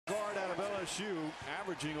LSU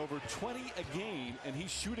averaging over 20 a game, and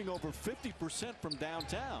he's shooting over 50% from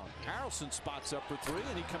downtown. Harrellson spots up for three,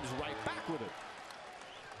 and he comes right back with it.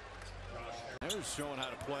 There's showing how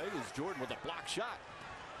to play is Jordan with a block shot.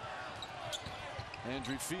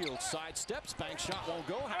 Andrew Fields sidesteps, bank shot won't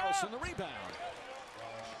go. Harrellson the rebound.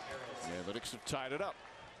 Yeah, the Knicks have tied it up.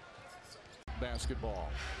 Basketball.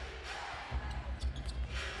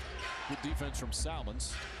 Good defense from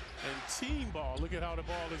Salmons. And team ball. Look at how the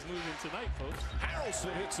ball is moving tonight, folks.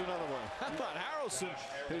 Harrellson hits another one. How about Harrellson?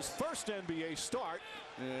 His first NBA start.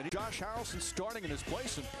 And Josh Harrellson starting in his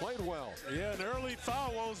place and played well. Yeah, an early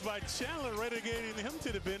foul woes by Chandler relegating him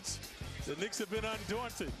to the bench. The Knicks have been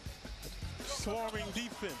undaunted. Swarming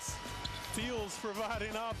defense. Fields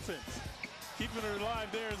providing offense. Keeping it alive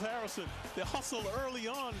there is Harrellson. The hustle early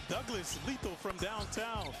on. Douglas lethal from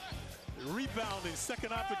downtown. Rebounding,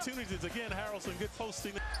 second opportunities. Again, Harrellson, good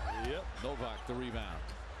posting. Yep, Novak the rebound.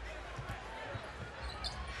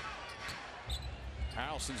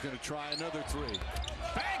 Harrelson's going to try another three.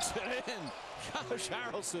 Banks it in. Josh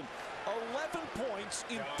Harrelson, 11 points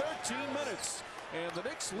in 13 minutes. And the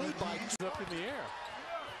Knicks lead by up in the air.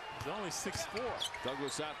 He's only 6'4".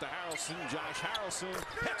 Douglas out to Harrelson. Josh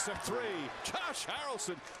Harrelson hits a three. Josh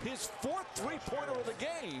Harrelson, his fourth three-pointer of the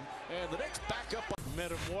game. And the Knicks back up.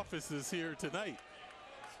 Metamorphosis here tonight.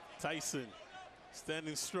 Tyson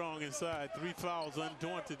standing strong inside. 3 fouls,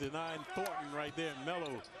 undaunted, denying Thornton right there.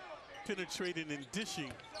 Mello penetrating and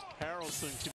dishing. Harrelson